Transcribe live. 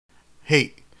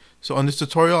Hey, so on this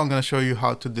tutorial, I'm going to show you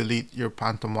how to delete your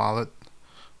Phantom wallet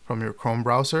from your Chrome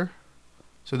browser.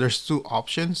 So there's two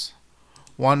options.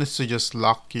 One is to just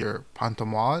lock your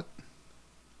Phantom wallet.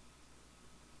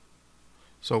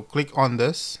 So click on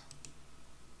this,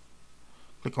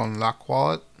 click on lock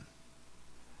wallet,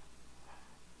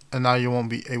 and now you won't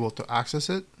be able to access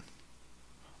it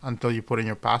until you put in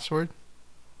your password,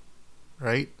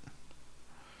 right?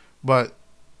 But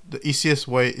the easiest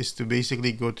way is to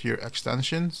basically go to your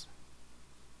extensions,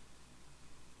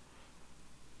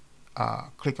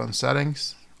 click on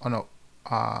settings,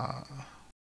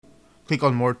 click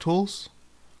on more tools,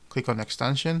 click on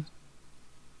extension,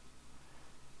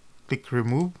 click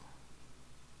remove,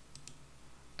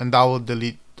 and that will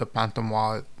delete the Phantom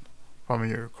wallet from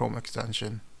your Chrome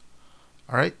extension.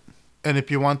 Alright, and if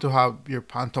you want to have your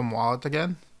Phantom wallet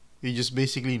again, you just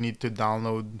basically need to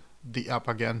download the app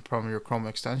again from your Chrome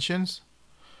extensions,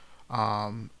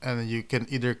 and you can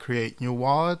either create new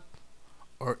wallet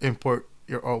or import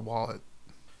your old wallet.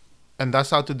 And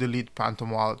that's how to delete Phantom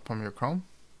wallet from your Chrome.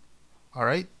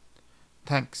 Alright,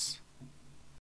 thanks.